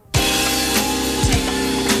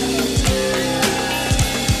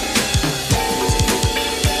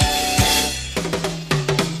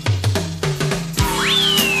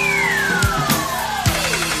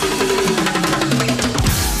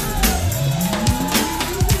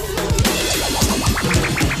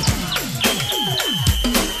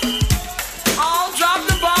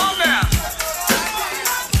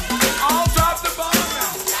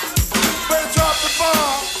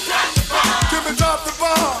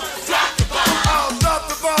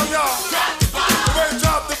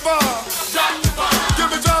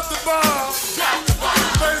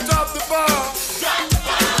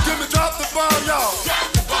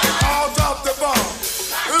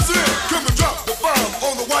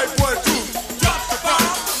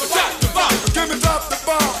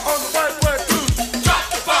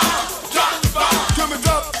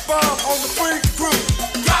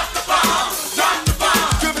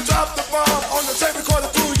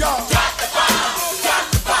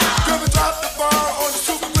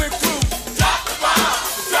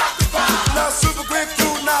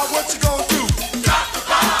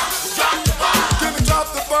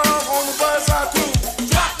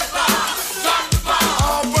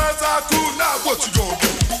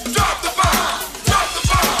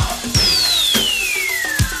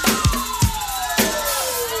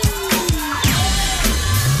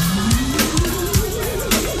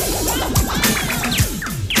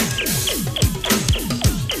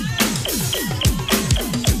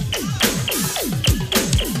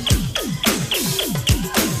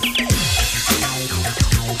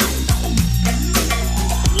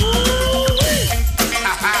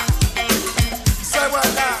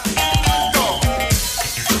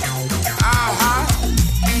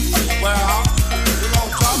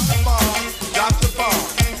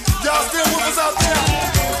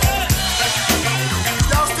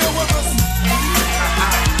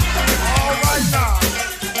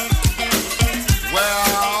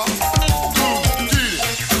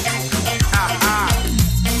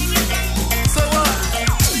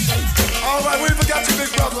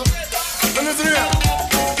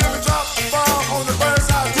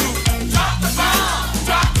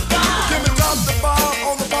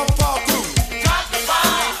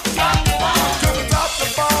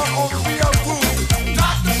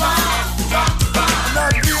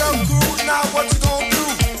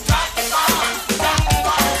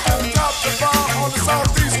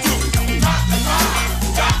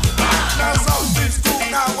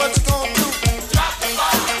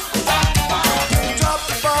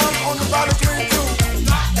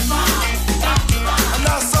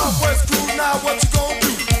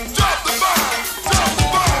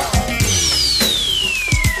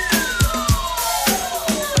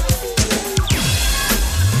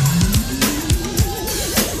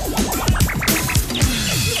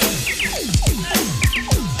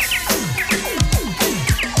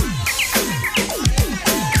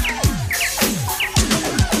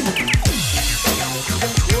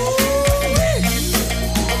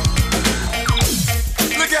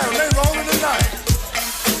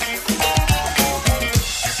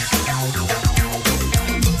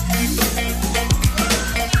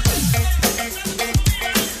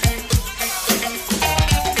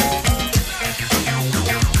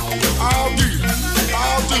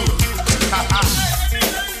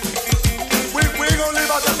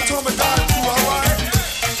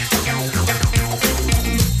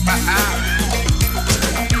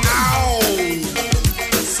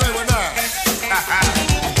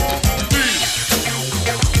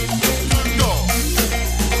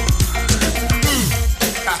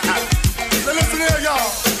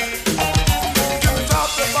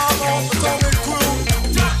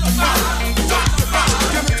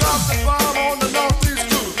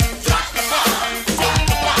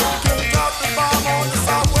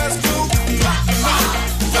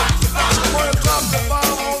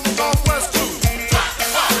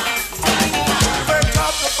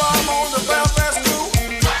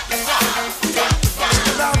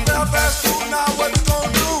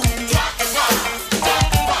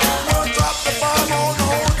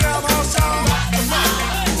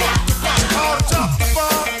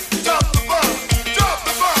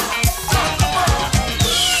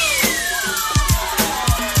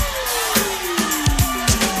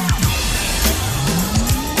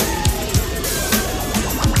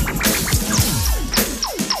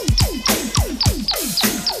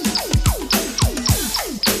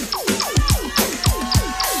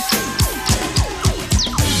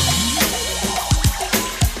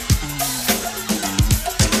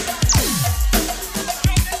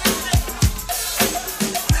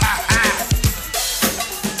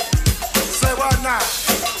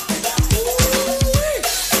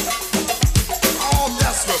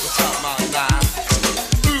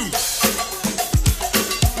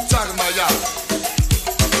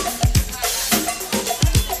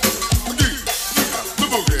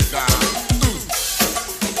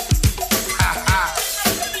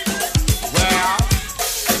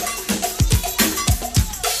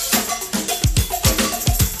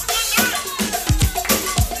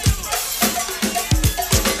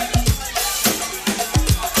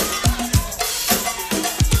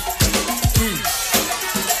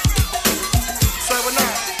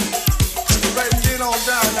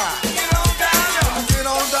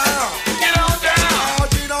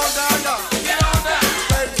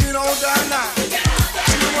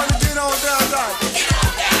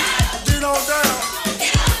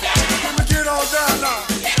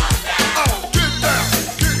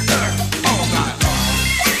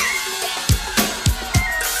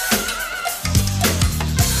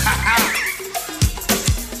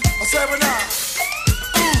 every night.